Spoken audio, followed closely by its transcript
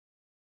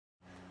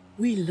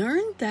We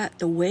learned that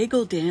the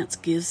waggle dance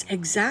gives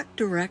exact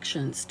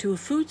directions to a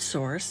food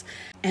source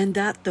and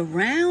that the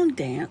round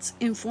dance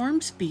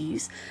informs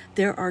bees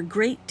there are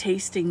great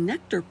tasting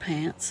nectar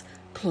plants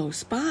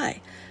close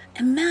by.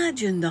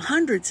 Imagine the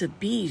hundreds of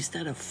bees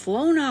that have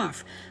flown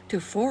off to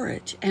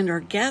forage and are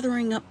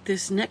gathering up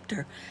this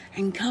nectar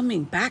and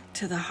coming back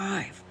to the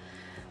hive.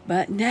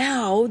 But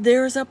now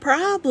there's a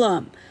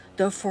problem.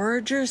 The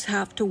foragers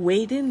have to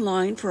wait in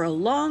line for a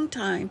long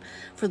time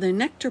for the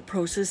nectar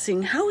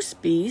processing house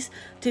bees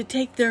to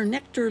take their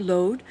nectar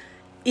load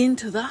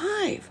into the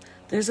hive.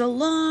 There's a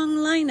long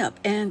lineup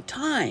and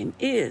time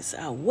is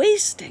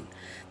wasting.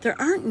 There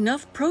aren't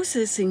enough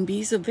processing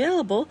bees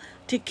available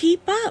to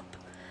keep up.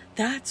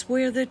 That's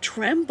where the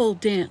Tremble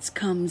dance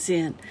comes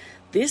in.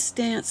 This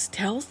dance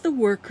tells the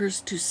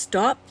workers to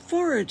stop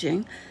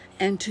foraging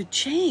and to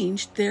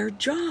change their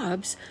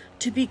jobs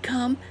to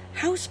become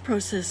house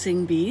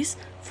processing bees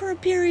for a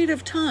period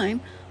of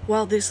time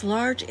while this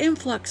large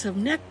influx of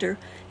nectar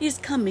is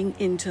coming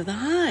into the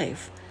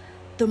hive.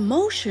 The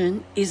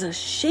motion is a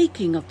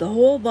shaking of the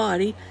whole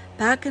body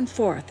back and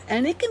forth,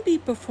 and it can be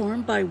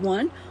performed by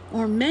one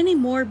or many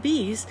more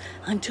bees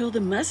until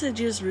the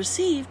message is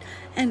received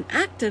and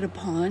acted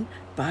upon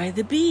by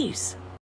the bees.